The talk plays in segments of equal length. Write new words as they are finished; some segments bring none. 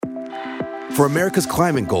For America's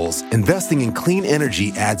climate goals, investing in clean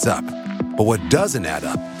energy adds up. But what doesn't add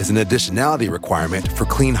up is an additionality requirement for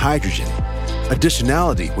clean hydrogen.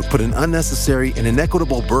 Additionality would put an unnecessary and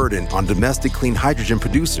inequitable burden on domestic clean hydrogen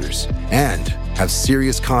producers and have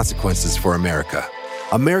serious consequences for America.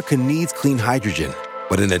 America needs clean hydrogen,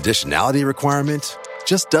 but an additionality requirement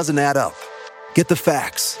just doesn't add up. Get the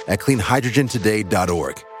facts at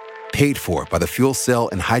cleanhydrogentoday.org. Paid for by the Fuel Cell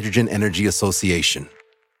and Hydrogen Energy Association.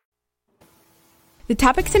 The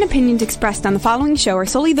topics and opinions expressed on the following show are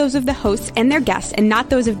solely those of the hosts and their guests and not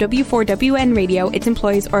those of W4WN Radio, its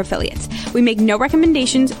employees, or affiliates. We make no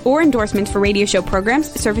recommendations or endorsements for radio show programs,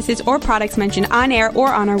 services, or products mentioned on air or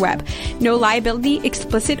on our web. No liability,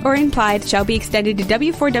 explicit or implied, shall be extended to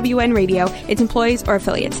W4WN Radio, its employees, or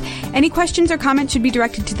affiliates. Any questions or comments should be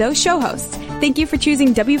directed to those show hosts. Thank you for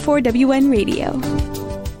choosing W4WN Radio.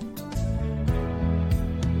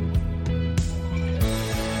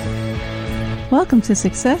 Welcome to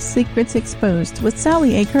Success Secrets Exposed with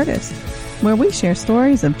Sally A. Curtis, where we share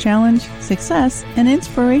stories of challenge, success, and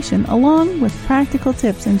inspiration along with practical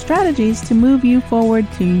tips and strategies to move you forward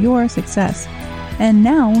to your success. And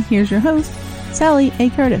now, here's your host, Sally A.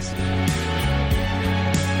 Curtis.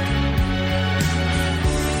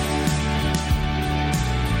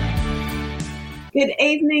 Good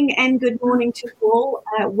evening and good morning to all.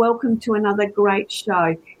 Welcome to another great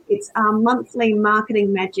show. It's our monthly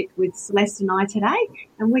Marketing Magic with Celeste and I today,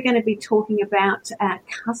 and we're going to be talking about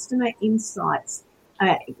customer insights,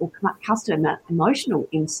 or customer emotional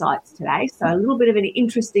insights today. So a little bit of an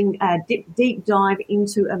interesting deep dive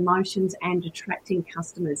into emotions and attracting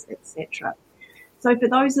customers, etc. So for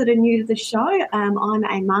those that are new to the show, I'm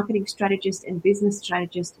a marketing strategist and business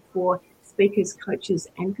strategist for speakers, coaches,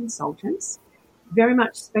 and consultants, very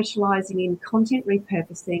much specializing in content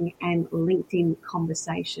repurposing and LinkedIn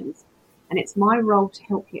conversations. And it's my role to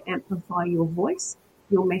help you amplify your voice,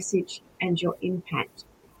 your message, and your impact.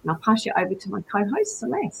 And I'll pass you over to my co-host,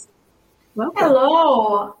 Celeste. Welcome.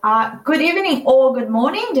 Hello. Good evening or good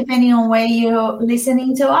morning, depending on where you're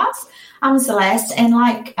listening to us. I'm Celeste, and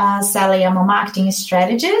like Sally, I'm a marketing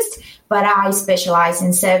strategist, but I specialize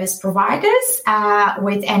in service providers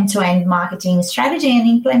with end-to-end marketing strategy and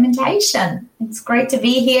implementation. It's great to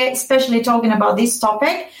be here, especially talking about this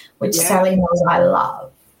topic, which Sally knows I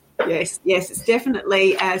love. Yes, it's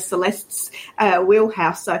definitely Celeste's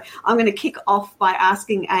wheelhouse. So I'm going to kick off by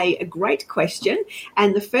asking a great question.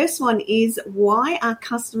 And the first one is, why are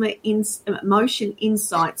customer emotion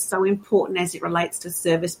insights so important as it relates to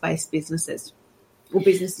service-based businesses or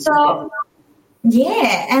businesses?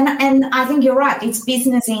 Yeah, and I think you're right. It's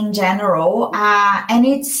business in general. And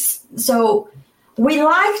it's so we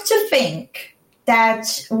like to think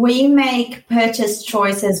that we make purchase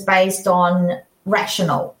choices based on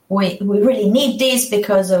rational. We really need this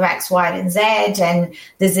because of X, Y, and Z, and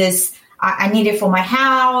this is I need it for my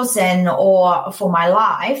house or for my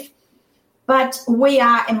life. But we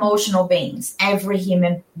are emotional beings. Every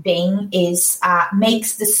human being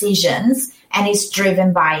makes decisions and is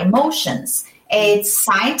driven by emotions. It's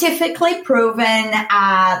scientifically proven.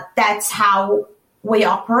 That's how we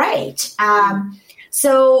operate.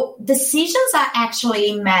 So decisions are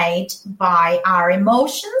actually made by our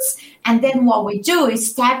emotions, and then what we do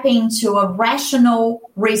is tap into a rational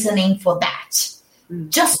reasoning for that,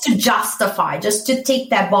 just to justify, just to tick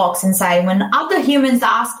that box and say, when other humans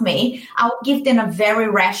ask me, I'll give them a very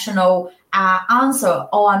rational answer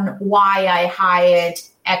on why I hired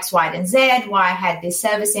X, Y, and Z, why I had this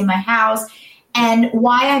service in my house, and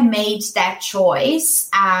why I made that choice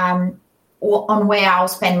on where I'll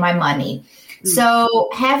spend my money. So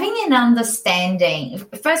having an understanding,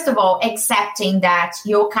 first of all, accepting that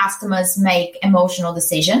your customers make emotional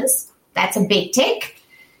decisions, that's a big tick.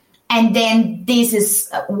 And then this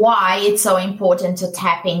is why it's so important to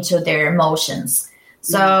tap into their emotions.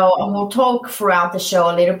 So we'll talk throughout the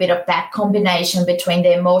show a little bit of that combination between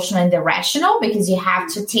the emotional and the rational, because you have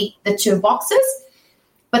to tick the two boxes.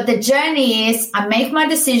 But the journey is I make my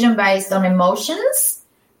decision based on emotions.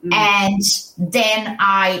 And then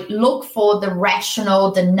I look for the rational,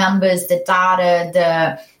 the numbers, the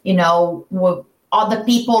data, other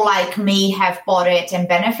people like me have bought it and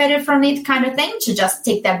benefited from it kind of thing, to just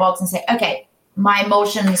tick that box and say, okay, my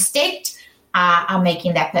emotions ticked, I'm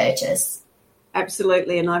making that purchase.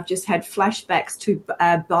 Absolutely. And I've just had flashbacks to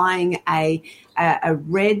buying a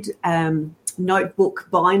red notebook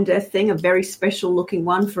binder thing, a very special looking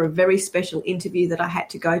one for a very special interview that I had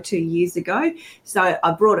to go to years ago. So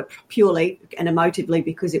I brought it purely and emotively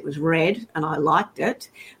because it was red and I liked it.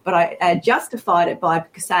 But I justified it by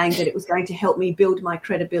saying that it was going to help me build my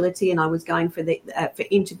credibility, and I was going for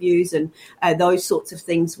interviews and those sorts of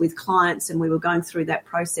things with clients, and we were going through that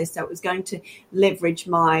process. So it was going to leverage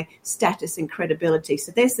my status and credibility.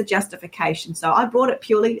 So there's the justification. So I brought it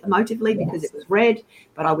purely emotively because it was red,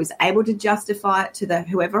 but I was able to justify it to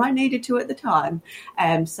whoever I needed to at the time.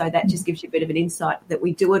 So that just gives you a bit of an insight that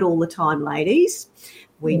we do it all the time, ladies.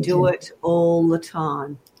 We do it all the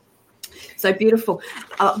time. So beautiful.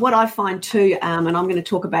 What I find too, and I'm going to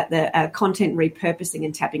talk about the content repurposing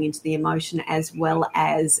and tapping into the emotion as well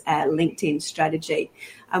as LinkedIn strategy.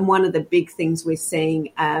 And one of the big things we're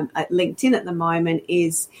seeing at LinkedIn at the moment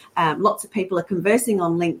is lots of people are conversing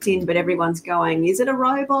on LinkedIn, but everyone's going, is it a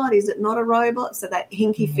robot? Is it not a robot? So that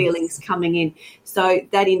hinky feeling's coming in. So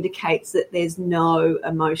that indicates that there's no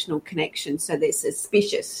emotional connection. So they're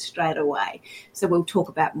suspicious straight away. So we'll talk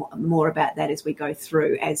about more about that as we go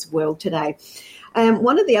through as well today.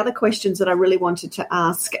 One of the other questions that I really wanted to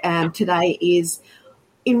ask today is,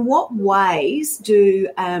 in what ways do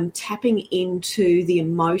tapping into the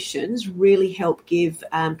emotions really help give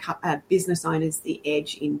business owners the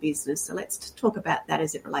edge in business? So let's talk about that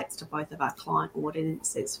as it relates to both of our client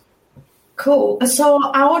audiences. Cool. So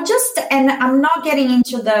I will just, and I'm not getting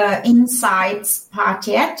into the insights part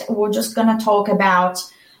yet. We're just going to talk about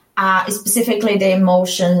specifically the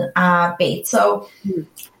emotion bit. So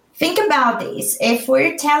think about this. If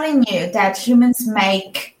we're telling you that humans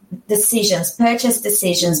make purchase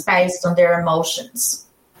decisions based on their emotions,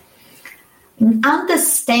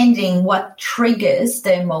 understanding what triggers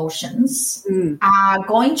the emotions are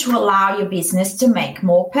going to allow your business to make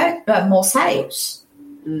more sales.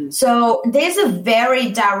 So there's a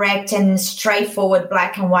very direct and straightforward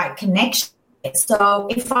black and white connection. So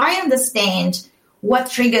if I understand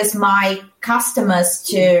what triggers my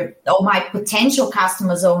customers or my potential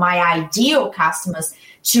customers or my ideal customers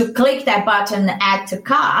to click that button, add to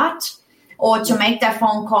cart, or to make that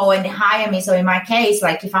phone call and hire me. So in my case,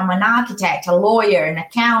 like if I'm an architect, a lawyer, an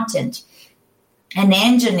accountant, an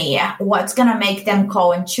engineer, what's going to make them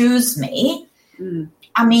call and choose me?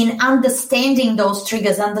 I mean, understanding those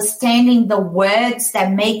triggers, understanding the words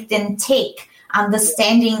that make them tick,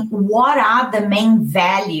 understanding what are the main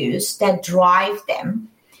values that drive them.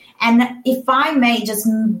 And if I may, just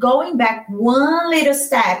going back one little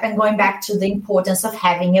step and going back to the importance of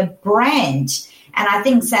having a brand. And I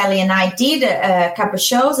think Sally and I did a couple of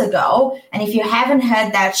shows ago. And if you haven't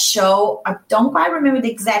heard that show, I don't quite remember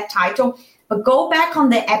the exact title, but go back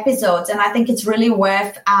on the episodes. And I think it's really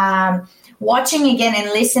worth watching again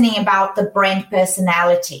and listening about the brand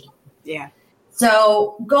personality. Yeah.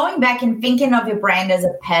 So going back and thinking of your brand as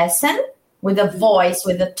a person, with a voice,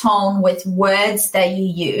 with a tone, with words that you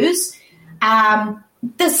use,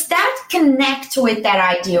 does that connect with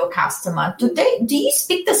that ideal customer? Do you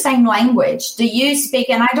speak the same language? Do you speak,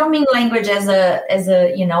 and I don't mean language as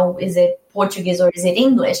a you know, is it Portuguese or is it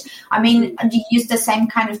English? I mean, do you use the same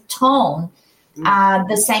kind of tone,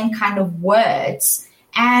 the same kind of words?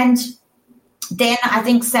 And then I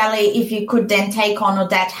think, Sally, if you could then take on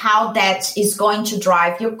that, how that is going to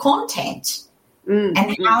drive your content.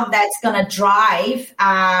 And how that's going to drive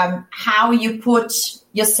how you put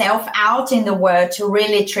yourself out in the world to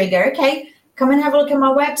really trigger, okay, come and have a look at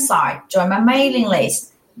my website, join my mailing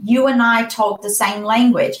list. You and I talk the same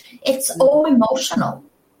language. It's all emotional.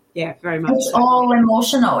 Yeah, very much. It's all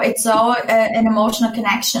emotional. It's all an emotional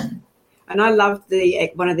connection. And I love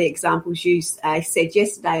one of the examples you said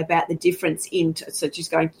yesterday about the difference in, so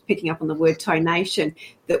just picking up on the word tonation,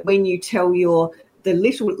 that when you tell the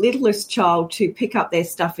littlest child to pick up their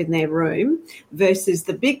stuff in their room versus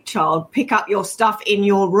the big child, pick up your stuff in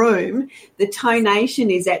your room, the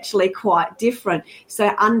tonation is actually quite different. So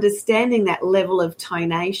understanding that level of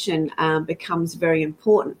tonation becomes very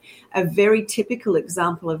important. A very typical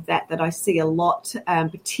example of that I see a lot,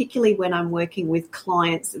 particularly when I'm working with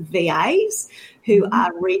clients, VAs, who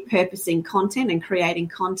are repurposing content and creating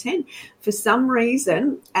content. For some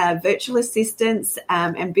reason, virtual assistants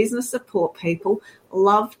and business support people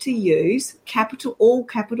love to use all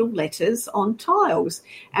capital letters on tiles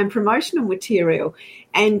and promotional material.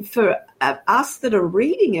 And for us that are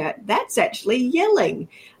reading it, that's actually yelling.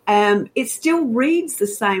 It still reads the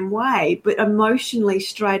same way, but emotionally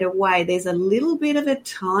straight away, there's a little bit of a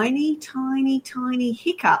tiny, tiny, tiny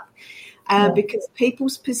hiccup because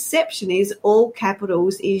people's perception is all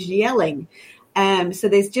capitals is yelling. So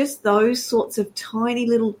there's just those sorts of tiny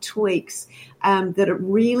little tweaks that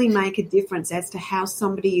really make a difference as to how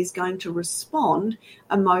somebody is going to respond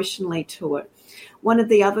emotionally to it. One of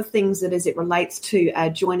the other things that as it relates to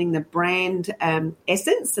joining the brand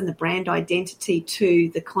essence and the brand identity to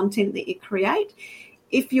the content that you create,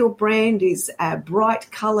 if your brand is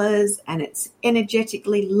bright colours and it's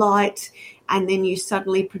energetically light, and then you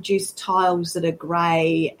suddenly produce tiles that are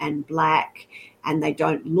grey and black and they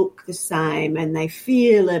don't look the same and they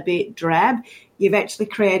feel a bit drab, you've actually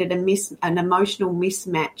created an emotional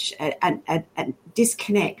mismatch, a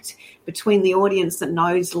disconnect between the audience that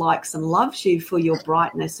knows, likes and loves you for your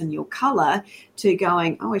brightness and your colour to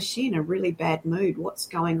going, oh, is she in a really bad mood? What's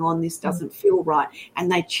going on? This doesn't feel right.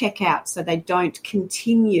 And they check out, so they don't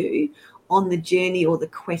continue on the journey or the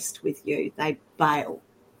quest with you. They bail.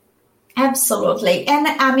 Absolutely. And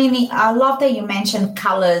I mean, I love that you mentioned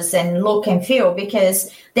colors and look and feel,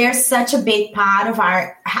 because they're such a big part of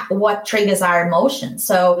what triggers our emotions.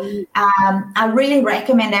 So I really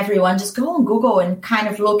recommend everyone just go on Google and kind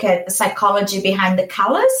of look at the psychology behind the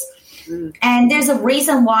colors. And there's a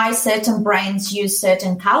reason why certain brands use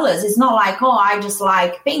certain colors. It's not like, oh, I just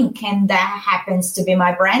like pink and that happens to be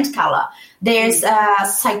my brand color. There's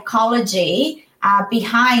psychology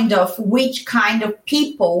behind of which kind of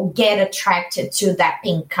people get attracted to that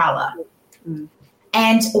pink color.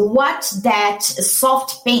 And what that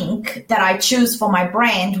soft pink that I choose for my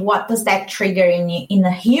brand, what does that trigger in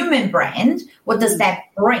a human brand? What does that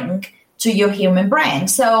bring to your human brand?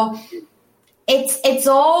 So it's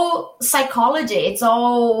all psychology, it's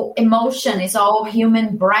all emotion, it's all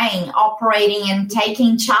human brain operating and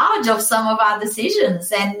taking charge of some of our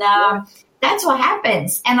decisions. And that's what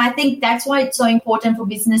happens. And I think that's why it's so important for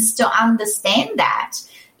business to understand that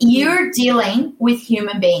you're dealing with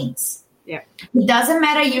human beings. Yeah. It doesn't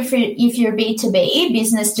matter if you're B2B,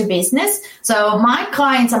 business to business. So my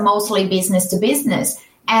clients are mostly business to business.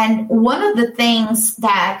 And one of the things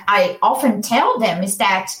that I often tell them is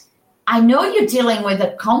that I know you're dealing with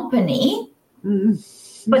a company,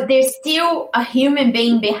 but there's still a human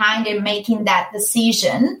being behind it making that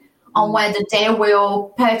decision on whether they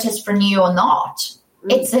will purchase from you or not.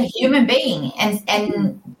 It's a human being,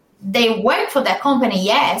 and they work for that company,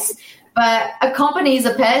 yes, but a company is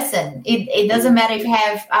a person. It doesn't matter if you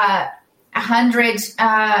have 100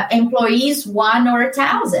 employees, 1 or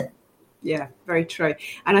 1,000. Yeah, very true.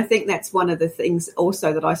 And I think that's one of the things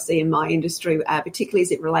also that I see in my industry, particularly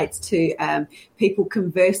as it relates to people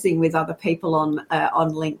conversing with other people on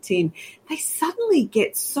LinkedIn. They suddenly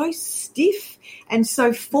get so stiff and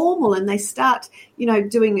so formal, and they start,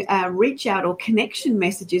 doing reach out or connection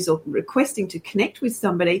messages or requesting to connect with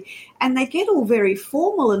somebody, and they get all very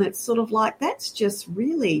formal, and it's sort of like, that's just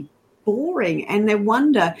really boring, and they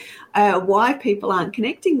wonder why people aren't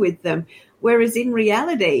connecting with them. Whereas in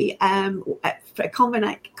reality, a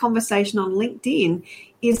conversation on LinkedIn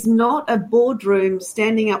is not a boardroom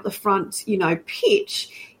standing up the front, pitch.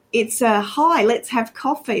 It's a, hi, let's have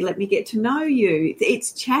coffee. Let me get to know you.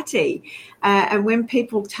 It's chatty. And when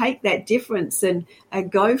people take that difference and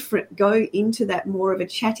go into that more of a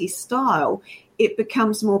chatty style, it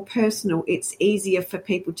becomes more personal. It's easier for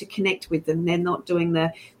people to connect with them. They're not doing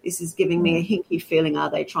this is giving me a hinky feeling. Are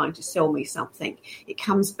they trying to sell me something? It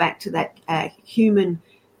comes back to that human,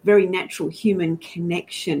 very natural human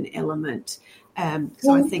connection element.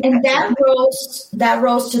 So I think that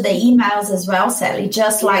rose to the emails as well, Sally.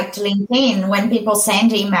 Just like LinkedIn, when people send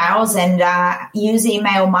emails and use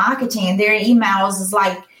email marketing, their emails is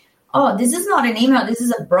like, oh, this is not an email, this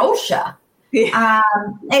is a brochure. Yeah.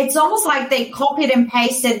 It's almost like they copied and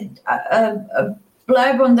pasted a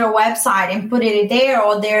blurb on their website and put it there,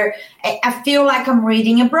 or I feel like I'm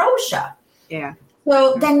reading a brochure. Yeah.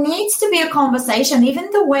 So there needs to be a conversation, even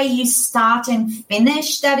the way you start and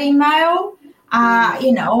finish that email.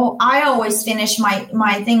 I always finish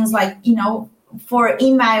my things like, for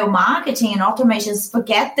email marketing and automations,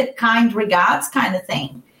 forget the kind regards kind of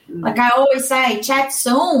thing. Like I always say, chat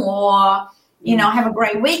soon, or have a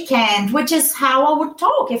great weekend, which is how I would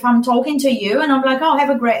talk if I'm talking to you and I'm like, oh,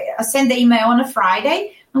 I send the email on a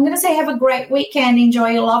Friday. I'm going to say, have a great weekend. Enjoy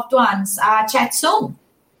your loved ones. Chat soon.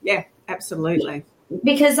 Yeah, absolutely.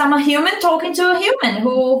 Because I'm a human talking to a human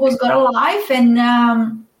who's got a life. And,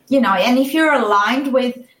 and if you're aligned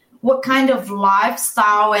with what kind of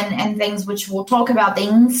lifestyle and things, which we'll talk about the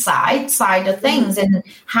inside side of things and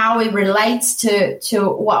how it relates to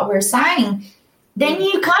what we're saying, then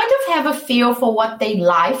you kind of have a feel for what their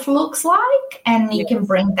life looks like, and you can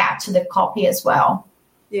bring that to the copy as well.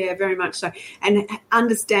 Yeah, very much so. And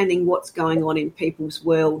understanding what's going on in people's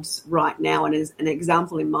worlds right now. And as an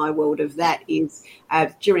example in my world of that is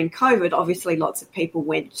during COVID, obviously lots of people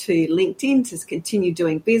went to LinkedIn to continue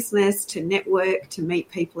doing business, to network, to meet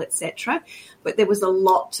people, etc. But there was a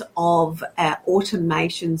lot of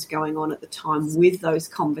automations going on at the time with those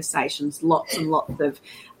conversations, lots and lots of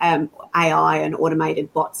AI and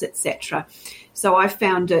automated bots, etc. So I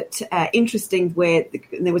found it interesting where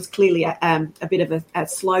there was clearly a bit of a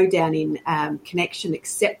slowdown in connection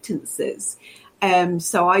acceptances.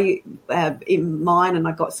 So I, in mine, and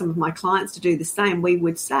I got some of my clients to do the same, we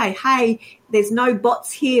would say, hey, there's no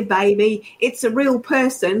bots here, baby. It's a real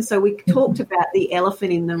person. So we talked about the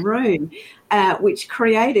elephant in the room, which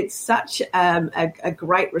created such a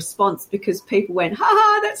great response because people went,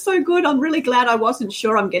 that's so good. I'm really glad I wasn't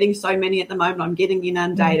sure. I'm getting so many at the moment. I'm getting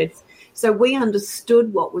inundated. So we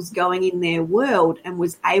understood what was going in their world and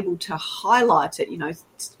was able to highlight it,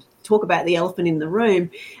 talk about the elephant in the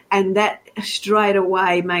room. And that straight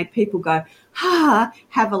away made people go, have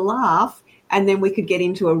a laugh. And then we could get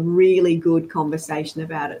into a really good conversation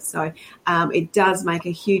about it. So it does make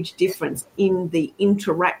a huge difference in the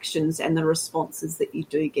interactions and the responses that you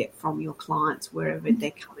do get from your clients, wherever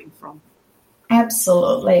they're coming from.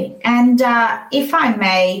 Absolutely. And if I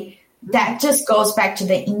may, that just goes back to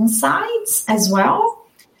the insights as well.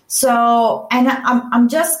 So, and I'm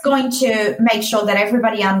just going to make sure that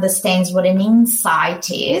everybody understands what an insight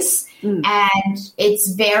is. And it's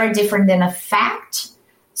very different than a fact.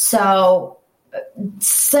 So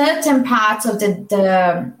certain parts of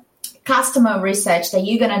the customer research that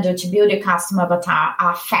you're going to do to build your customer avatar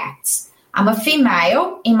are facts. I'm a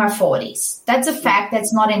female in my 40s. That's a fact.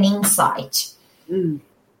 That's not an insight.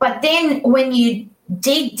 But then when you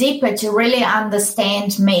dig deeper to really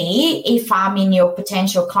understand me, if I'm in your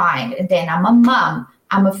potential client, then I'm a mom,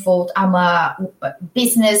 I'm a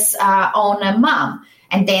business owner mom.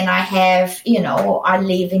 And then I have, I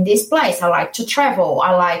live in this place. I like to travel.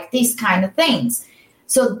 I like these kind of things.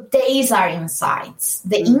 So these are insights.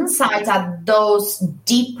 The insights are those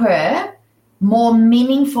deeper, more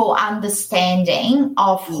meaningful understanding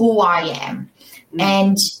of who I am.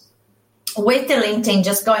 And with the LinkedIn,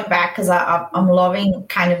 just going back, because I'm loving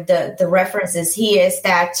kind of the references here, is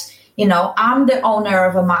that, I'm the owner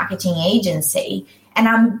of a marketing agency and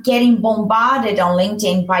I'm getting bombarded on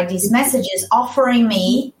LinkedIn by these messages offering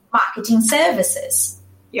me marketing services.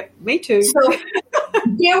 Yep, me too. So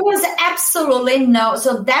there was absolutely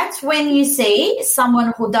so that's when you see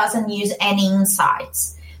someone who doesn't use any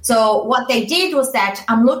insights. So what they did was that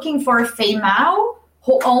I'm looking for a female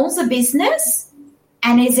who owns a business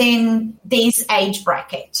and is in this age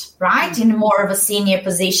bracket, right? In more of a senior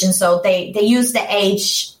position. So they use the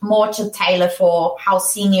age more to tailor for how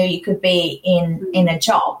senior you could be in a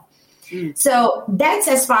job. So that's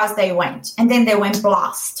as far as they went. And then they went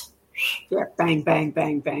blast. Yeah, bang, bang,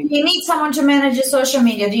 bang, bang. Do you need someone to manage your social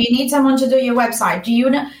media? Do you need someone to do your website? Do you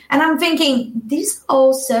know? And I'm thinking, these are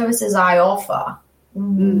all services I offer.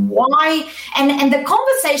 Why? And the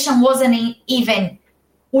conversation wasn't even,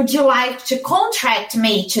 would you like to contract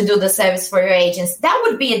me to do the service for your agents? That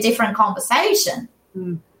would be a different conversation.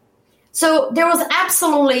 So there was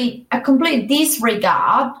absolutely a complete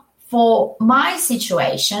disregard for my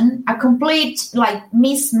situation, a complete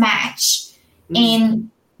mismatch in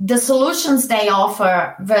the solutions they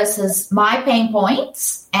offer versus my pain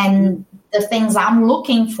points and the things I'm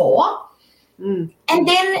looking for. And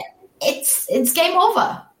then it's game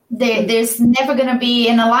over. There's never going to be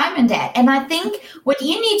an alignment there. And I think what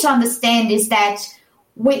you need to understand is that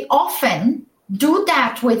we often do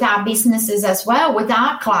that with our businesses as well, with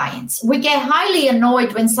our clients. We get highly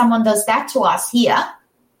annoyed when someone does that to us here.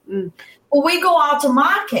 Or we go out to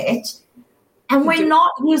market and we're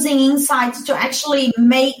not using insights to actually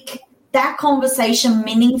make that conversation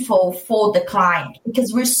meaningful for the client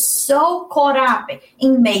because we're so caught up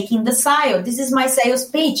in making the sale. This is my sales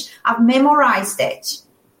pitch. I've memorized it.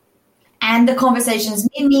 And the conversation is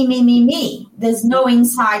me. There's no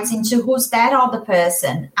insights into who's that other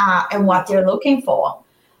person and what they're looking for.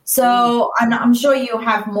 So, and I'm sure you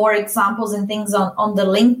have more examples and things on the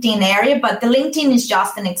LinkedIn area, but the LinkedIn is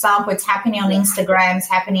just an example. It's happening on Instagram, it's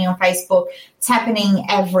happening on Facebook, it's happening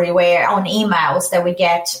everywhere on emails that we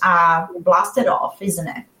get blasted off, isn't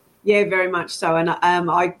it? Yeah, very much so. And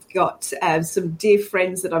I got some dear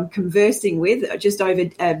friends that I'm conversing with just over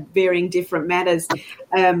varying different matters.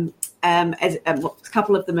 As a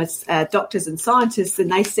couple of them as doctors and scientists,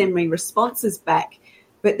 and they send me responses back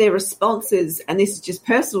but their responses, and this is just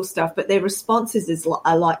personal stuff, but their responses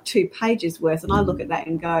are like 2 pages worth. And I look at that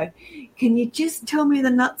and go, can you just tell me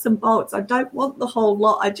the nuts and bolts? I don't want the whole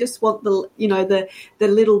lot. I just want the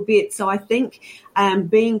little bit. So I think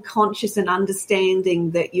being conscious and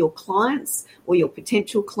understanding that your clients or your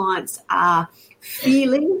potential clients are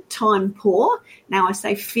feeling time poor. Now, I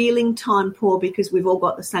say feeling time poor because we've all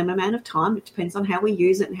got the same amount of time. It depends on how we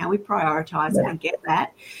use it and how we prioritize it. I get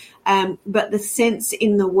that. But the sense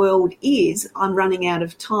in the world is I'm running out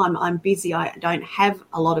of time. I'm busy. I don't have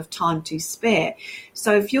a lot of time to spare.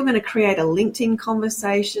 So if you're going to create a LinkedIn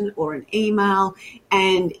conversation or an email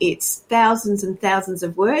and it's thousands and thousands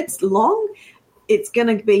of words long, it's going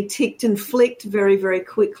to be ticked and flicked very, very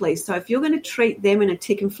quickly. So if you're going to treat them in a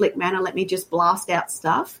tick and flick manner, let me just blast out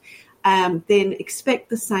stuff, then expect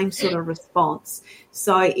the same sort of response.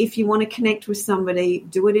 So if you want to connect with somebody,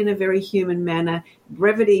 do it in a very human manner.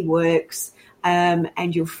 Brevity works, and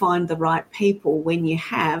you'll find the right people when you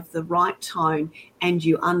have the right tone and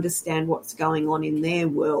you understand what's going on in their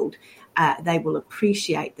world. They will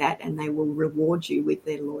appreciate that and they will reward you with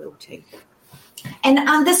their loyalty. And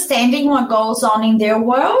understanding what goes on in their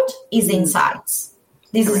world is insights.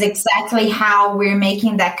 This is exactly how we're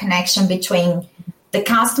making that connection between the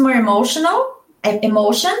customer emotions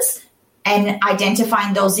and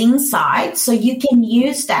identifying those insights so you can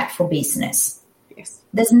use that for business. Yes.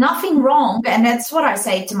 There's nothing wrong, and that's what I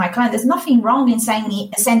say to my client, there's nothing wrong in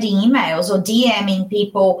sending emails or DMing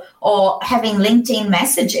people or having LinkedIn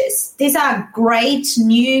messages. These are great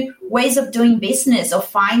new ways of doing business, of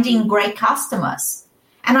finding great customers.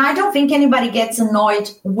 And I don't think anybody gets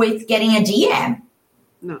annoyed with getting a DM.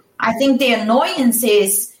 No. I think the annoyance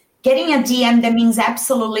is getting a DM that means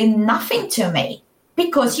absolutely nothing to me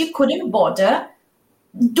because you couldn't bother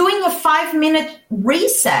doing a 5-minute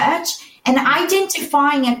research and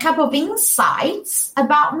identifying a couple of insights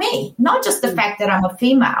about me, not just the fact that I'm a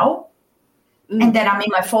female and that I'm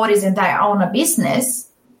in my 40s and I own a business.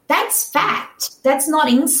 That's fact. That's not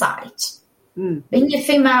insight. Being a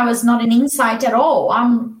female is not an insight at all.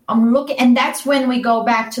 I'm looking, and that's when we go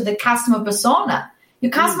back to the customer persona.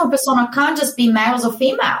 Your customer persona can't just be males or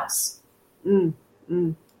females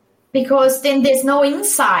because then there's no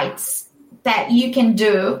insights that you can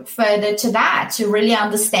do further to that to really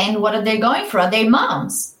understand what are they going through. Are they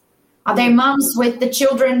moms? Are they moms with the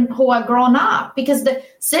children who are grown up? Because the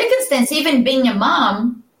circumstance, even being a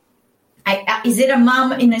mom, is it a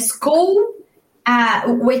mom in a school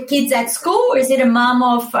with kids at school, or is it a mom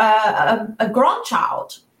of a grown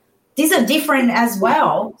child? These are different as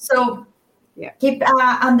well. So keep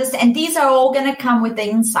understand. These are all going to come with the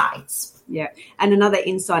insights. Yeah, and another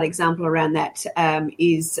insight example around that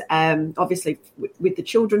is obviously with the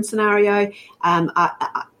children scenario.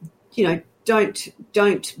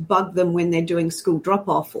 Don't bug them when they're doing school drop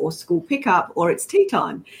off or school pickup or it's tea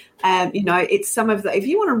time. It's some of the. If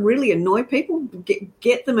you want to really annoy people,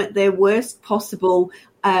 get them at their worst possible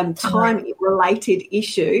time-related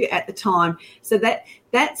issue at the time. So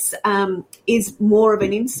that's is more of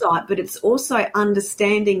an insight, but it's also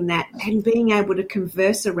understanding that and being able to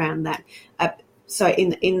converse around that. So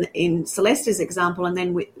in Celeste's example, and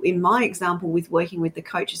then in my example with working with the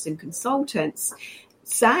coaches and consultants,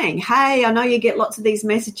 saying, hey, I know you get lots of these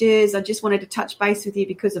messages. I just wanted to touch base with you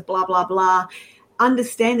because of blah, blah, blah.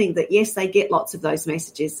 Understanding that, yes, they get lots of those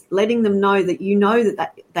messages, letting them know that you know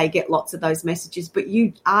that they get lots of those messages, but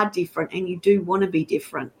you are different and you do want to be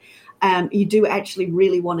different. You do actually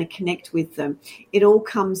really want to connect with them. It all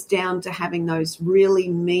comes down to having those really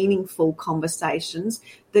meaningful conversations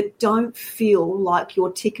that don't feel like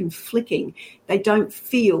you're tick and flicking. They don't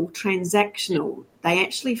feel transactional. They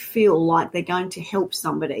actually feel like they're going to help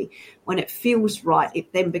somebody. When it feels right,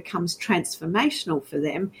 it then becomes transformational for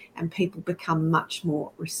them and people become much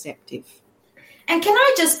more receptive. And can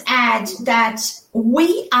I just add that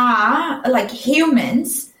we are, like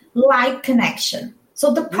humans, like connection.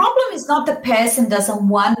 So the problem is not the person doesn't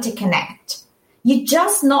want to connect. You're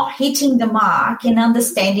just not hitting the mark in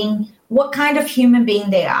understanding what kind of human being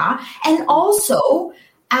they are, and also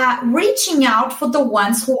reaching out for the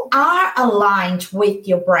ones who are aligned with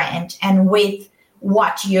your brand and with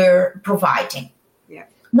what you're providing. Yeah.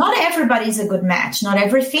 Not everybody is a good match. Not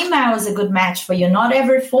every female is a good match for you. Not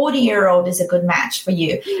every 40-year-old is a good match for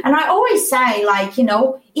you. And I always say,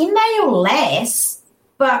 email less,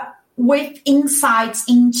 but with insights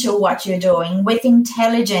into what you're doing, with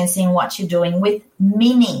intelligence in what you're doing, with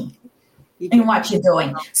meaning in what you're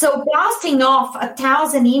doing. So blasting off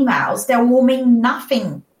 1,000 emails that will mean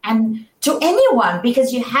nothing and to anyone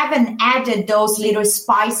because you haven't added those little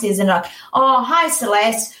spices and like, oh, hi,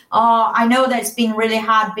 Celeste. Oh, I know that it's been really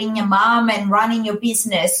hard being a mom and running your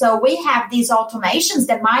business. So we have these automations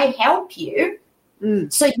that might help you.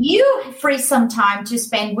 So you free some time to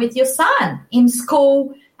spend with your son in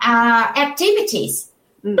school activities.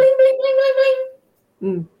 Bling, bling, bling, bling,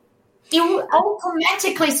 bling. It will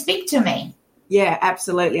automatically speak to me. Yeah,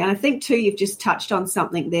 absolutely. And I think, too, you've just touched on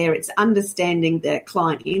something there. It's understanding the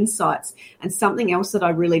client insights. And something else that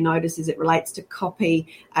I really notice as it relates to copy,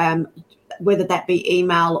 whether that be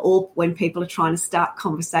email or when people are trying to start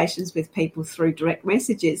conversations with people through direct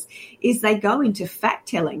messages, is they go into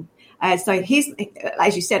fact-telling. So here's,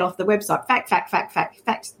 as you said, off the website, fact,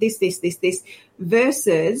 this,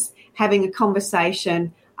 versus having a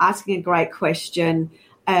conversation, asking a great question,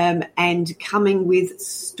 and coming with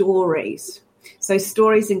stories. So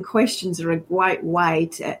stories and questions are a great way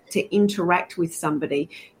to interact with somebody,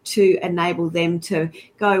 to enable them to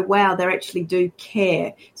go, wow, they actually do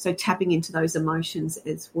care. So tapping into those emotions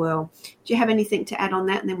as well. Do you have anything to add on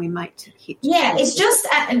that? And then we might hit. Yeah, it's just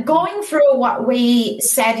going through what we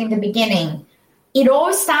said in the beginning. It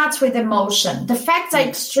always starts with emotion. The facts are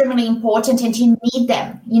extremely important and you need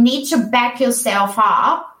them. You need to back yourself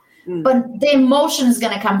up. But the emotion is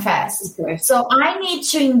going to come first. Okay. So I need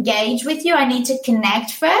to engage with you. I need to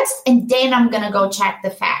connect first, and then I'm going to go check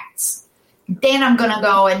the facts. Then I'm going to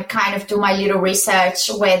go and kind of do my little research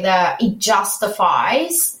whether it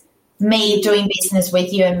justifies me doing business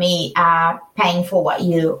with you and me paying for what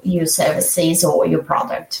your services or your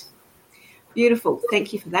product. Beautiful.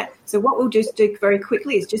 Thank you for that. So what we'll just do very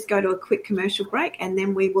quickly is just go to a quick commercial break, and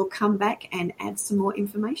then we will come back and add some more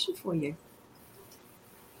information for you.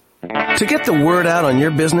 To get the word out on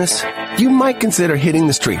your business, you might consider hitting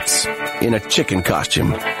the streets in a chicken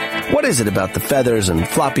costume. What is it about the feathers and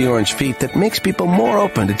floppy orange feet that makes people more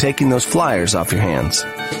open to taking those flyers off your hands?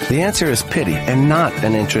 The answer is pity and not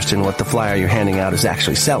an interest in what the flyer you're handing out is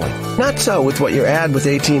actually selling. Not so with what your ad with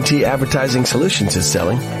AT&T Advertising Solutions is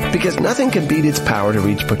selling, because nothing can beat its power to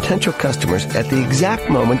reach potential customers at the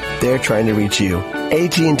exact moment they're trying to reach you.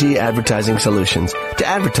 AT&T Advertising Solutions. To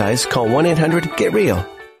advertise, call 1-800-GET-REAL.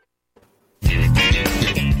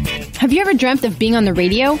 Have you ever dreamt of being on the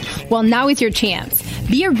radio? Well, now is your chance.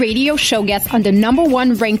 Be a radio show guest on the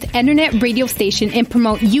 #1 ranked internet radio station and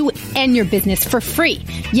promote you and your business for free.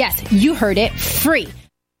 Yes, you heard it, free.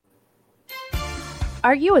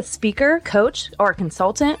 Are you a speaker, coach, or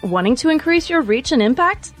consultant wanting to increase your reach and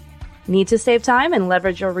impact? Need to save time and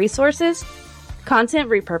leverage your resources? Content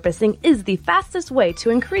repurposing is the fastest way to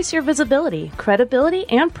increase your visibility, credibility,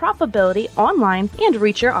 and profitability online and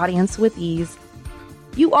reach your audience with ease.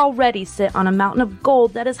 You already sit on a mountain of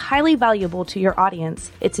gold that is highly valuable to your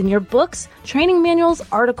audience. It's in your books, training manuals,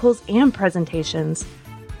 articles, and presentations.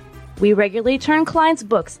 We regularly turn clients'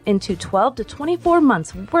 books into 12 to 24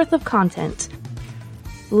 months worth of content.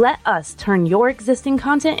 Let us turn your existing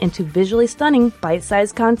content into visually stunning,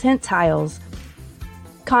 bite-sized content tiles.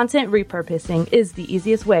 Content repurposing is the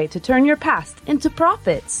easiest way to turn your past into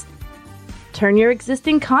profits. Turn your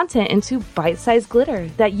existing content into bite-sized glitter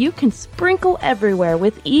that you can sprinkle everywhere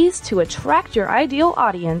with ease to attract your ideal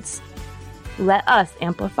audience. Let us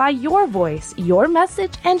amplify your voice, your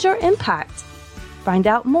message, and your impact. Find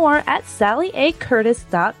out more at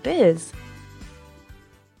sallyacurtis.biz.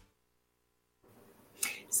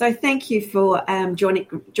 So thank you for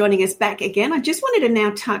joining us back again. I just wanted to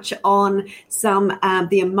now touch on some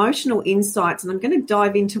the emotional insights, and I'm going to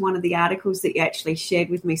dive into one of the articles that you actually shared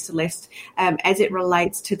with me, Celeste, as it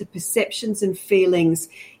relates to the perceptions and feelings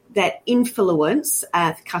that influence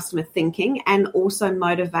customer thinking and also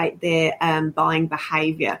motivate their buying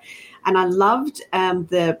behaviour. And I loved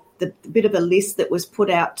the bit of a list that was put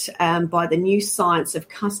out by the New Science of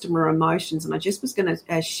Customer Emotions, and I just was going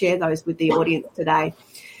to share those with the audience today.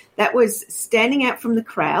 That was standing out from the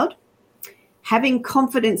crowd, having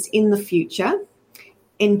confidence in the future,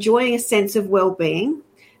 enjoying a sense of well-being,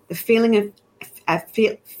 the feeling of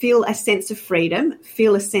feel a sense of freedom,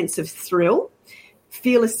 feel a sense of thrill,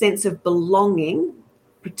 feel a sense of belonging,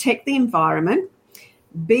 protect the environment,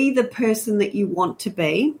 be the person that you want to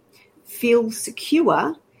be, feel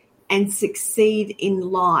secure, and succeed in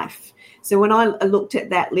life. So when I looked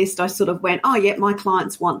at that list, I sort of went, oh, yeah, my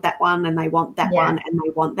clients want that one and they want that one and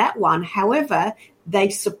they want that one. However, they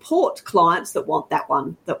support clients that want that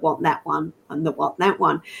one, that want that one, and that want that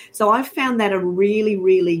one. So I found that a really,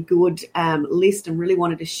 really good list and really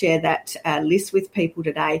wanted to share that list with people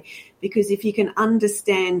today, because if you can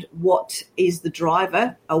understand what is the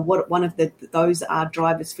driver or what one of those are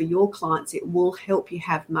drivers for your clients, it will help you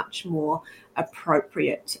have much more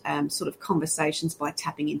appropriate sort of conversations by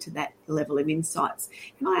tapping into that level of insights.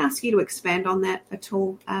 Can I ask you to expand on that at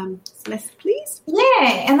all, Celeste, please? Yeah,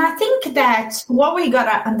 and I think that what we got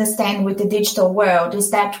to understand with the digital world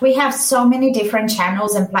is that we have so many different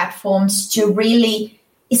channels and platforms to really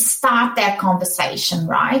start that conversation,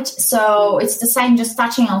 right? So it's the same, just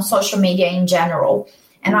touching on social media in general.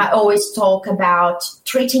 And I always talk about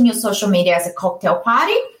treating your social media as a cocktail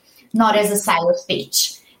party, not as a sales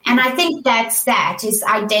pitch. And I think that is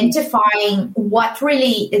identifying what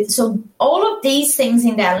really, so all of these things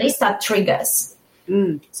in that list are triggers.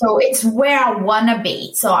 So it's where I want to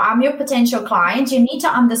be. So I'm your potential client. You need to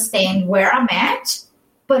understand where I'm at,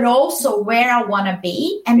 but also where I want to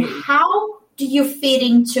be and how do you fit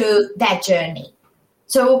into that journey.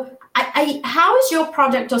 So how is your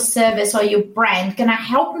product or service or your brand going to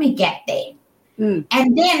help me get there?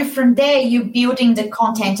 And then from there, you're building the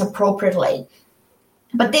content appropriately.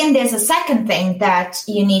 But then there's a second thing that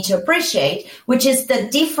you need to appreciate, which is the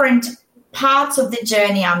different parts of the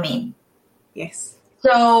journey I'm in. Yes.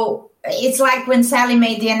 So it's like when Sally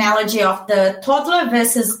made the analogy of the toddler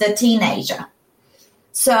versus the teenager.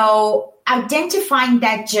 So identifying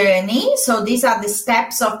that journey, so these are the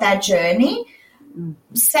steps of that journey.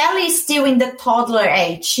 Sally is still in the toddler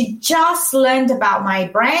age. She just learned about my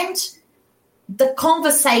brand. The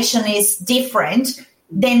conversation is different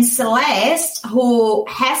than Celeste, who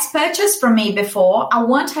has purchased from me before. I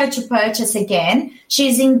want her to purchase again.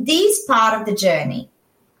 She's in this part of the journey.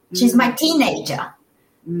 She's my teenager.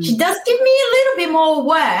 She does give me a little bit more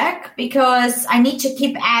work because I need to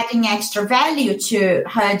keep adding extra value to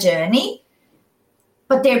her journey,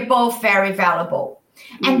 but they're both very valuable.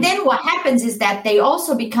 And then what happens is that they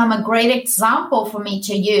also become a great example for me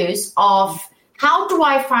to use of how do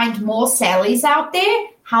I find more Sallys out there?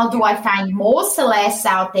 How do I find more Celestes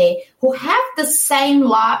out there who have the same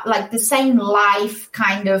life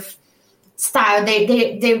kind of style?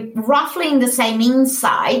 They're roughly in the same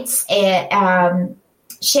insights,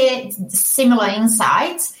 share similar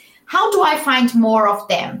insights. How do I find more of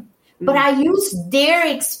them? But I use their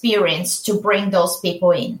experience to bring those people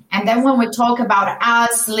in. And then when we talk about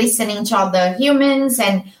us listening to other humans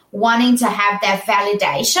and wanting to have that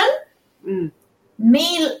validation,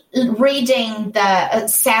 me reading the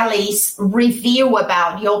Sally's review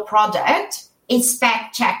about your product is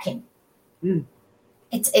fact checking.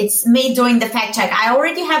 It's me doing the fact check. I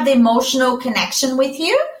already have the emotional connection with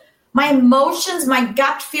you. My emotions, my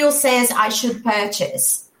gut feel says I should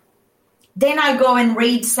purchase. Then I go and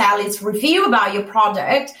read Sally's review about your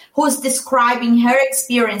product, who's describing her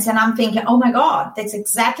experience. And I'm thinking, oh my God, that's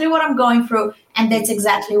exactly what I'm going through. And that's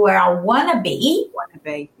exactly where I want to be.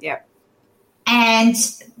 Yep. And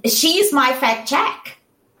she's my fact check.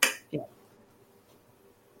 Yeah.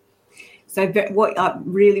 So what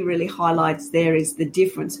really, really highlights there is the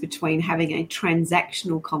difference between having a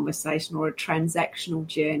transactional conversation or a transactional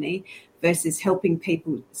journey versus helping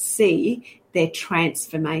people see their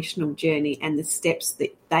transformational journey and the steps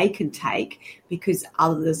that they can take because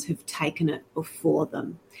others have taken it before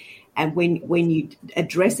them. And when you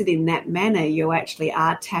address it in that manner, you actually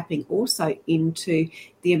are tapping also into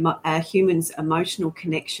the human's emotional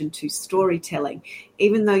connection to storytelling.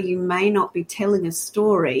 Even though you may not be telling a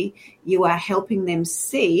story, you are helping them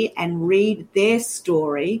see and read their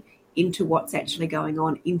story into what's actually going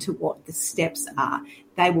on, into what the steps are.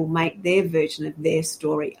 They will make their version of their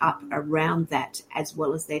story up around that, as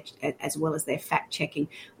well as their fact checking,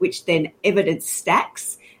 which then evidence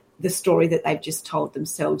stacks the story that they've just told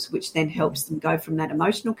themselves, which then helps them go from that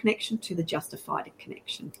emotional connection to the justified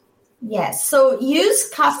connection. Yes. So use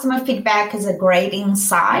customer feedback as a great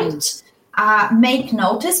insight, make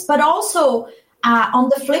notice, but also on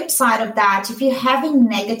the flip side of that, if you're having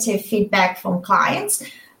negative feedback from clients,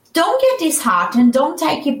 don't get disheartened, don't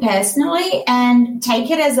take it personally and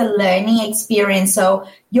take it as a learning experience. So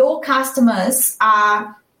your customers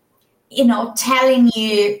are, telling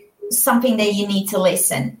you something that you need to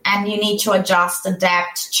listen and you need to adjust,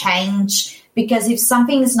 adapt, change, because if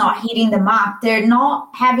something is not hitting the mark, they're not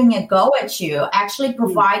having a go at you, actually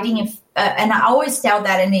providing and I always tell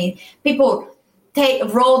that, and people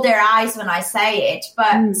roll their eyes when I say it,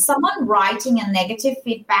 but someone writing a negative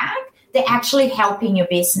feedback, they're actually helping your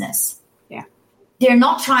business. Yeah. They're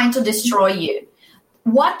not trying to destroy you.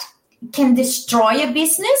 What can destroy a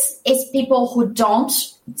business is people who don't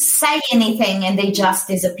say anything and they just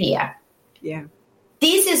disappear. Yeah.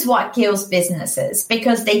 This is what kills businesses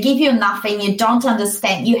because they give you nothing. You don't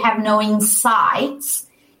understand. You have no insights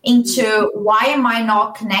into why am I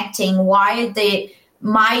not connecting? Why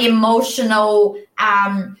my emotional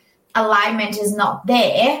alignment is not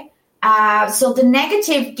there? So the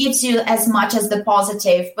negative gives you as much as the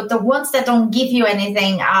positive, but the ones that don't give you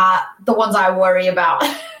anything are the ones I worry about.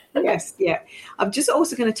 Yes, yeah. I'm just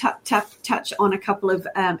also going to touch on a couple of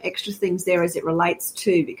extra things there as it relates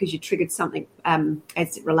to, because you triggered something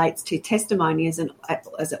as it relates to testimonies and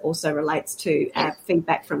as it also relates to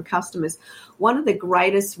feedback from customers. One of the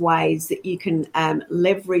greatest ways that you can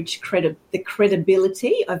leverage the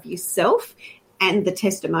credibility of yourself and the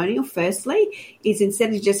testimonial, firstly, is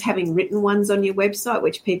instead of just having written ones on your website,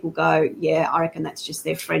 which people go, yeah, I reckon that's just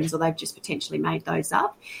their friends or they've just potentially made those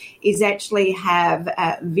up, is actually have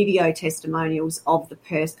video testimonials of the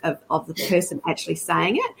person actually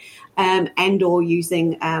saying it, and or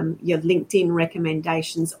using your LinkedIn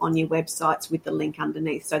recommendations on your websites with the link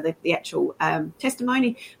underneath. So the actual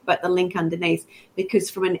testimony, but the link underneath, because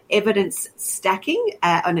from an evidence stacking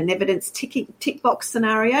on an evidence tick box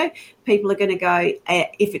scenario, people are going to go,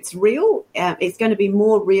 if it's real, it's going to be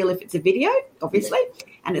more real if it's a video, obviously,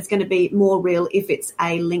 and it's going to be more real if it's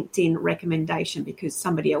a LinkedIn recommendation because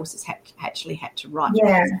somebody else has actually had to write.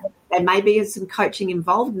 Yeah. There may be some coaching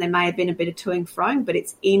involved and there may have been a bit of to-ing, fro-ing, but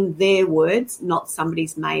it's in their words, not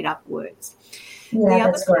somebody's made-up words. Yeah,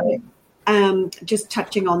 that's great. Just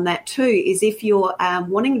touching on that too, is if you're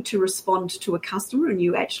wanting to respond to a customer and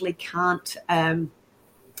you actually can't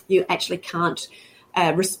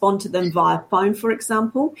respond to them via phone, for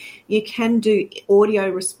example, you can do audio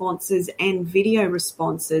responses and video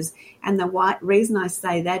responses. And the reason I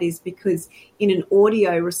say that is because in an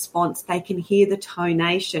audio response, they can hear the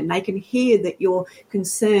tonation. They can hear that you're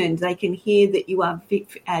concerned. They can hear that you are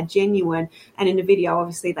genuine. And in a video,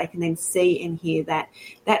 obviously, they can then see and hear that.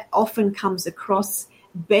 That often comes across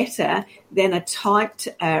better than a typed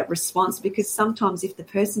response, because sometimes if the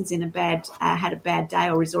person's had a bad day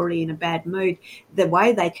or is already in a bad mood, the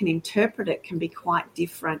way they can interpret it can be quite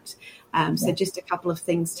different. So just a couple of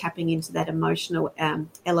things tapping into that emotional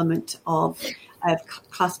element of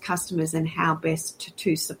customers and how best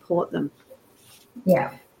to support them.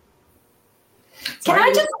 Yeah. Can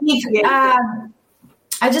I just give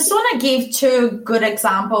I just want to give two good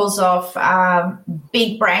examples of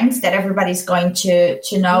big brands that everybody's going to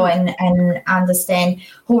know and understand,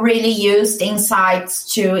 who really used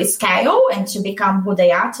insights to scale and to become who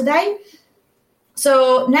they are today.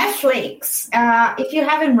 So Netflix, if you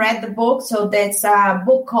haven't read the book, so there's a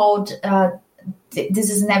book called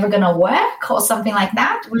This Is Never Gonna Work or something like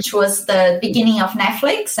that, which was the beginning of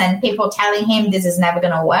Netflix and people telling him this is never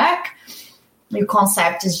gonna work. Your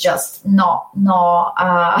concept is just not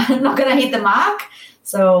going to hit the mark.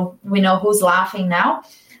 So we know who's laughing now.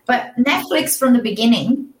 But Netflix, from the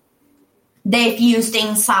beginning, they've used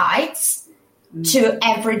insights to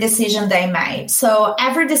every decision they made. So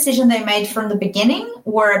every decision they made from the beginning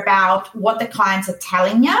were about what the clients are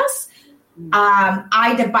telling us,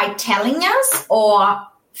 either by telling us or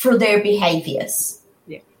through their behaviors,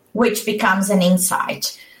 which becomes an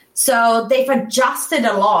insight. So they've adjusted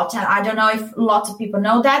a lot, and I don't know if lots of people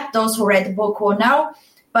know that. Those who read the book will know.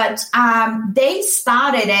 But they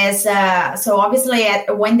started as so obviously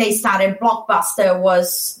when they started, Blockbuster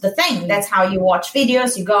was the thing. That's how you watch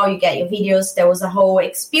videos. You go, you get your videos. There was a whole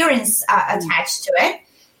experience attached to it.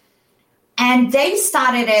 And they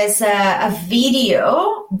started as a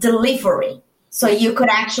video delivery. So you could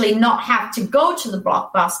actually not have to go to the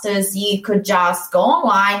Blockbusters. You could just go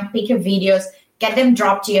online, pick your videos, get them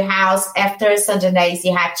dropped to your house. After certain days,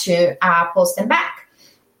 you had to post them back.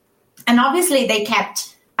 And obviously, they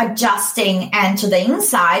kept adjusting and to the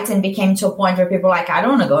insights and became to a point where people were like, I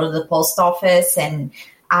don't want to go to the post office. And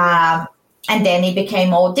then it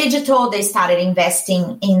became all digital. They started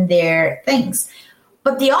investing in their things.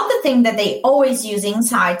 But the other thing that they always use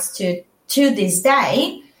insights to this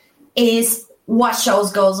day is what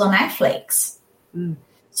shows goes on Netflix.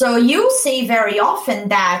 So you see very often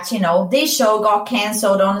that, this show got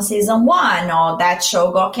canceled on season 1 or that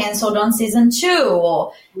show got canceled on season 2.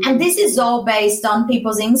 And this is all based on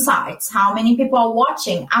people's insights. How many people are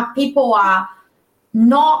watching? People are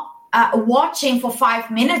not watching for 5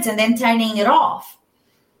 minutes and then turning it off.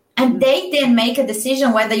 And they then make a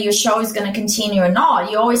decision whether your show is going to continue or not.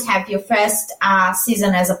 You always have your first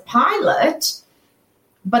season as a pilot,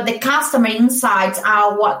 but the customer insights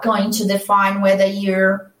are what going to define whether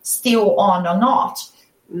you're still on or not.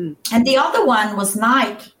 And the other one was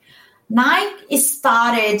Nike. Nike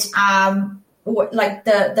started, like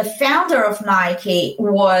the founder of Nike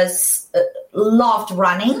loved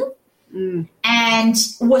running and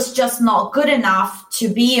was just not good enough to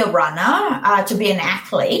be a runner, to be an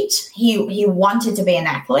athlete. He wanted to be an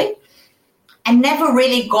athlete. And never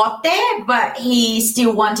really got there, but he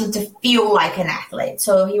still wanted to feel like an athlete.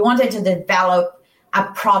 So he wanted to develop a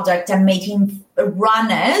product and making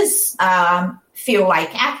runners feel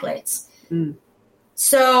like athletes.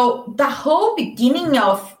 So the whole beginning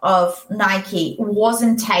of Nike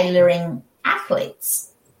wasn't tailoring athletes.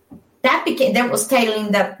 That was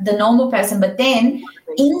tailoring the normal person, but then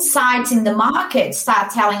insights in the market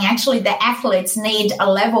start telling actually the athletes need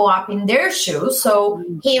a level up in their shoes. So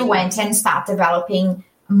he went and started developing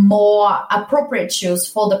more appropriate shoes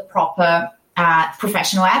for the proper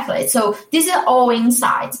professional athletes. So these are all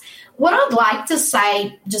insights. What I'd like to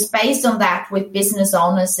say, just based on that with business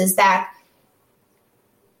owners, is that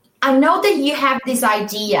I know that you have this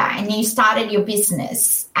idea and you started your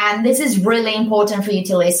business, and this is really important for you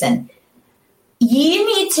to listen. You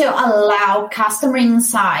need to allow customer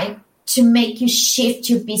insight to make you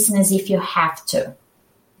shift your business if you have to.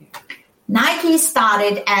 Nike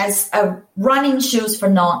started as a running shoes for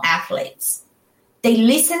non-athletes. They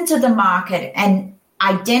listened to the market and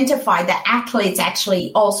identified that athletes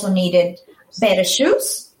actually also needed better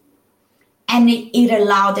shoes, and it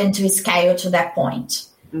allowed them to scale to that point.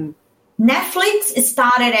 Netflix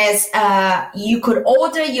started as you could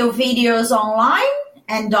order your videos online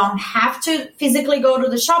and don't have to physically go to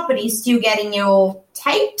the shop, but you're still getting your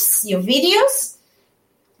tapes, your videos.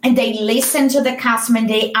 And they listened to the customer and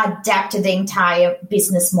they adapted the entire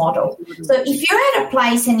business model. So if you're at a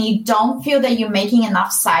place and you don't feel that you're making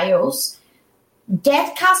enough sales,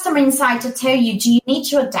 get customer insight to tell you, do you need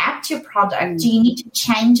to adapt your product? Do you need to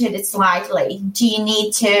change it slightly? Do you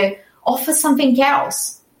need to offer something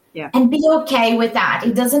else? Yeah. And be okay with that.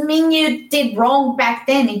 It doesn't mean you did wrong back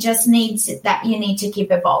then. It just means that you need to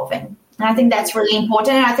keep evolving. And I think that's really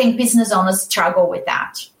important. And I think business owners struggle with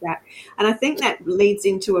that. Yeah. And I think that leads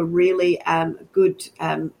into a really good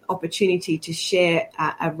opportunity to share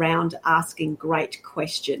around asking great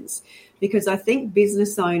questions, because I think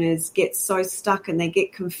business owners get so stuck and they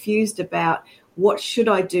get confused about what should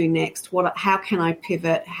I do next? How can I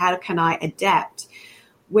pivot? How can I adapt?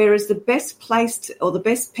 Whereas the best place or the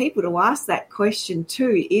best people to ask that question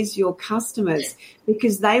to is your customers,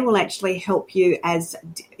 because they will actually help you, as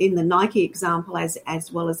in the Nike example,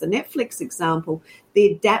 as well as the Netflix example.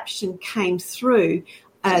 The adaptation came through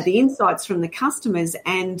the insights from the customers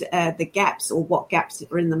and the gaps, or what gaps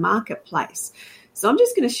are in the marketplace. So I'm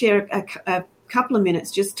just going to share a couple of minutes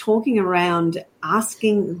just talking around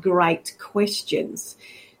asking great questions.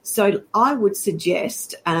 So I would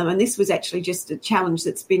suggest, and this was actually just a challenge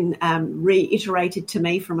that's been reiterated to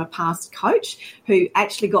me from a past coach who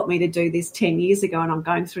actually got me to do this 10 years ago, and I'm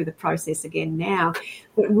going through the process again now,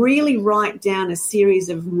 but really write down a series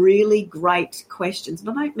of really great questions. And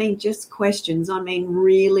I don't mean just questions, I mean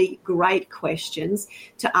really great questions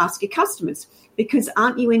to ask your customers, because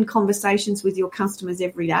aren't you in conversations with your customers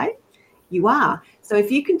every day? You are. So if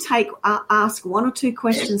you can ask one or two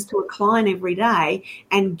questions to a client every day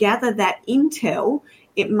and gather that intel,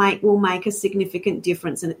 it will make a significant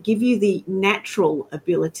difference, and it give you the natural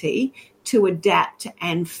ability to adapt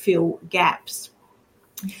and fill gaps.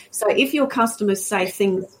 So if your customers say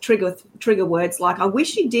things, trigger words like, I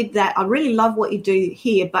wish you did that, I really love what you do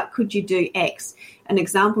here, but could you do X? An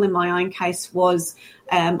example in my own case was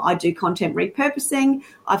I do content repurposing.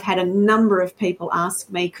 I've had a number of people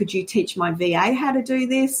ask me, could you teach my VA how to do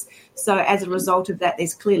this? So as a result of that,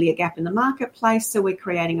 there's clearly a gap in the marketplace, so we're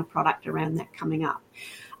creating a product around that coming up.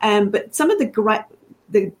 But some of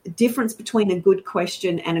the difference between a good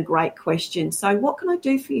question and a great question. So what can I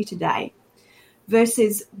do for you today?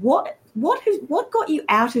 Versus what got you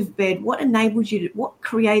out of bed? What enabled you to? What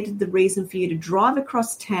created the reason for you to drive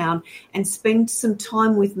across town and spend some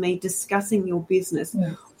time with me discussing your business?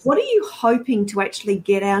 Yes. What are you hoping to actually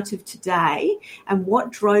get out of today? And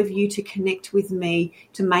what drove you to connect with me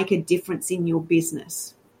to make a difference in your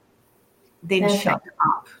business? Then shut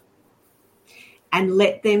up and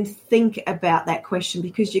let them think about that question,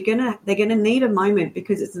 because they're gonna need a moment,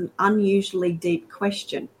 because it's an unusually deep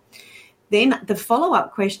question. Then the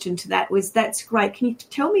follow-up question to that was, that's great. Can you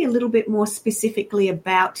tell me a little bit more specifically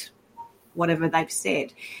about whatever they've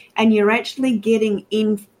said? And you're actually getting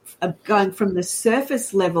going from the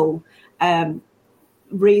surface level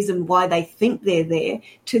reason why they think they're there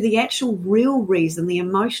to the actual real reason, the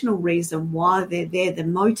emotional reason why they're there, the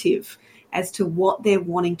motive as to what they're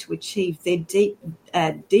wanting to achieve, their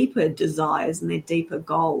deeper desires and their deeper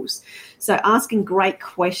goals. So asking great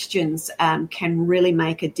questions can really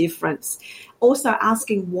make a difference. Also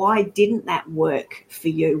asking, why didn't that work for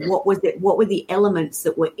you? What was it? What were the elements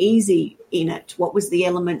that were easy in it? What was the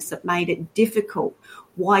elements that made it difficult?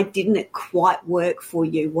 Why didn't it quite work for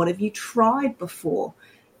you? What have you tried before?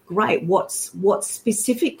 great. What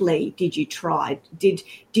specifically did you try? Did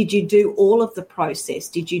you do all of the process?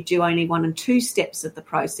 Did you do only 1 and 2 steps of the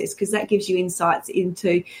process? Because that gives you insights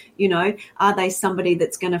into, are they somebody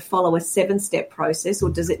that's going to follow a 7-step process, or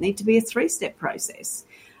does it need to be a 3-step process?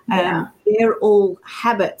 They're all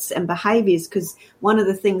habits and behaviors, because one of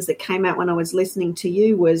the things that came out when I was listening to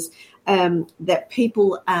you was that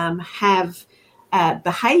people have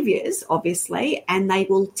behaviors, obviously, and they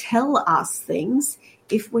will tell us things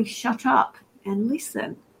if we shut up and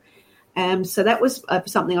listen. So that was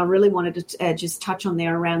something I really wanted to just touch on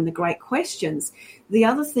there around the great questions. The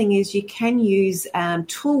other thing is you can use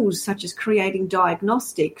tools such as creating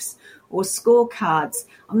diagnostics or scorecards.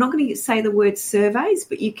 I'm not going to say the word surveys,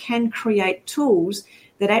 but you can create tools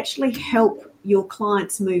that actually help your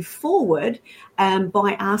clients move forward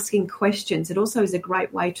by asking questions. It also is a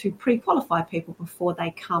great way to pre-qualify people before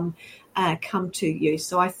they come to you.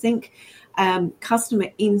 So I think customer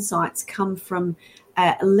insights come from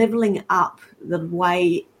leveling up the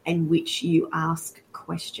way in which you ask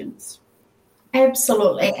questions.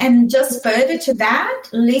 Absolutely. And just further to that,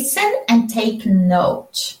 listen and take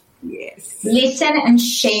note. Yes. Listen and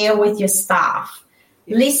share with your staff.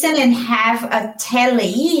 Listen and have a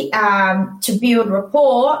tally to build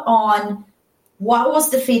rapport on what was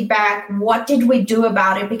the feedback, what did we do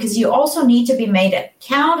about it, because you also need to be made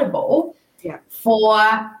accountable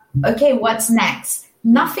for, okay, what's next?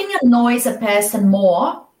 Nothing annoys a person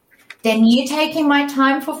more than you taking my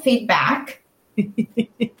time for feedback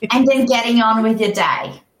and then getting on with your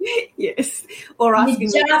day. Yes. Or asking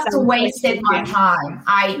you just wasted my time.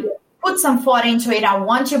 I put some thought into it. I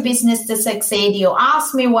want your business to succeed. You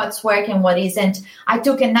asked me what's working, what isn't. I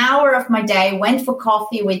took an hour of my day, went for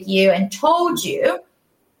coffee with you and told you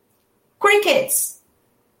crickets.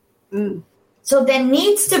 So there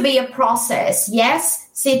needs to be a process. Yes,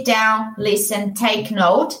 sit down, listen, take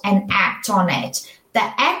note, and act on it. The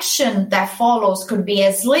action that follows could be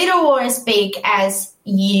as little or as big as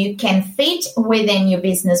you can fit within your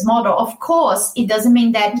business model. Of course, it doesn't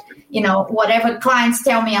mean that, whatever clients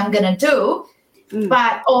tell me I'm going to do,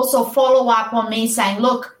 but also follow up on me saying,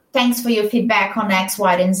 look, thanks for your feedback on X,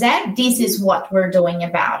 Y, and Z. This is what we're doing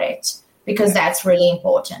about it, because that's really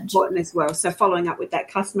important. Important as well. So following up with that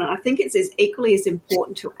customer, I think it's equally as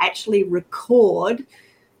important to actually record.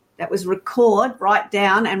 Write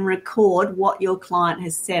down and record what your client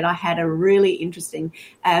has said. I had a really interesting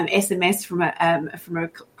SMS from a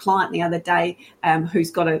client the other day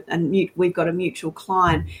who's got we've got a mutual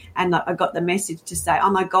client, and I got the message to say,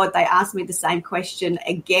 oh my God, they asked me the same question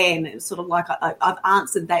again. It's sort of like I've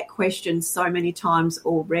answered that question so many times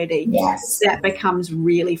already. Yes. That becomes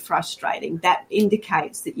really frustrating. That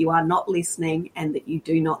indicates that you are not listening and that you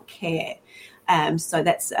do not care. So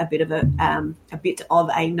that's a bit of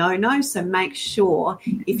a no-no. So make sure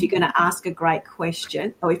if you're going to ask a great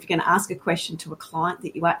question, or if you're going to ask a question to a client,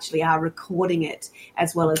 that you actually are recording it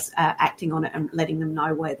as well as acting on it and letting them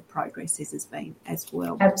know where the progress has been as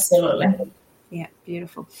well. Absolutely. Yeah,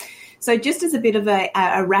 beautiful. So just as a bit of a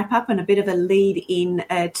wrap-up and a bit of a lead in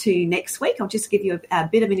to next week, I'll just give you a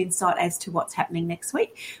bit of an insight as to what's happening next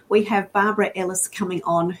week. We have Barbara Ellis coming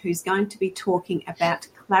on, who's going to be talking about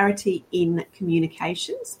clarity in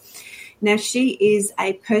communications. Now, she is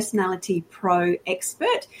a Personality Pro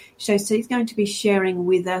expert, so she's going to be sharing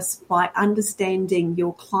with us by understanding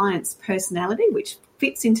your client's personality, which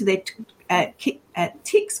fits into their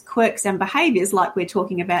tics, quirks and behaviours like we're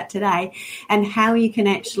talking about today, and how you can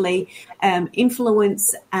actually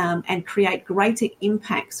influence and create greater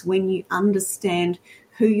impacts when you understand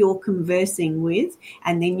who you're conversing with,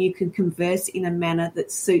 and then you can converse in a manner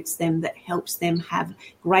that suits them, that helps them have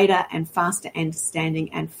greater and faster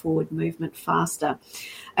understanding and forward movement faster.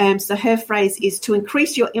 So her phrase is, to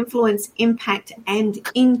increase your influence, impact and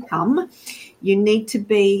income, you need to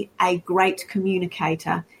be a great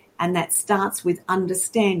communicator, and that starts with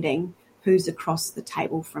understanding who's across the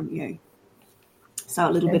table from you. So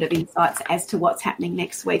a little bit of insights as to what's happening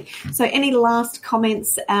next week. So any last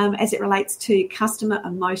comments as it relates to customer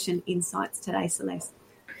emotion insights today, Celeste?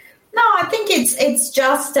 No, I think it's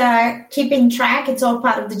just keeping track. It's all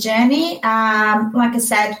part of the journey. Like I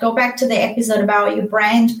said, go back to the episode about your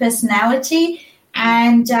brand personality,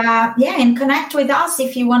 and and connect with us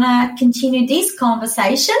if you want to continue this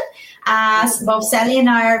conversation. Both Sally and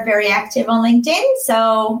I are very active on LinkedIn,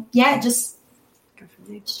 so just go from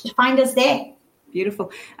there. Find us there.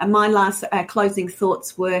 Beautiful. And my last closing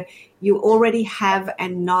thoughts were, you already have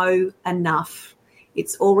and know enough.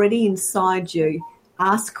 It's already inside you.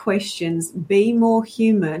 Ask questions, be more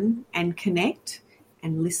human and connect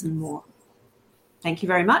and listen more. Thank you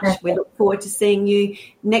very much. We look forward to seeing you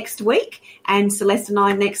next week, and Celeste and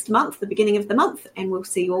I next month, the beginning of the month, and we'll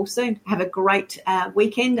see you all soon. Have a great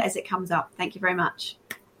weekend as it comes up. Thank you very much.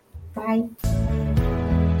 Bye.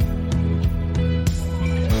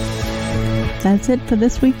 That's it for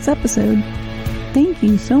this week's episode. Thank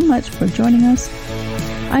you so much for joining us.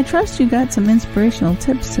 I trust you got some inspirational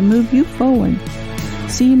tips to move you forward.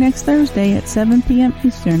 See you next Thursday at 7 p.m.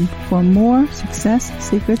 Eastern for more Success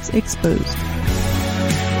Secrets Exposed.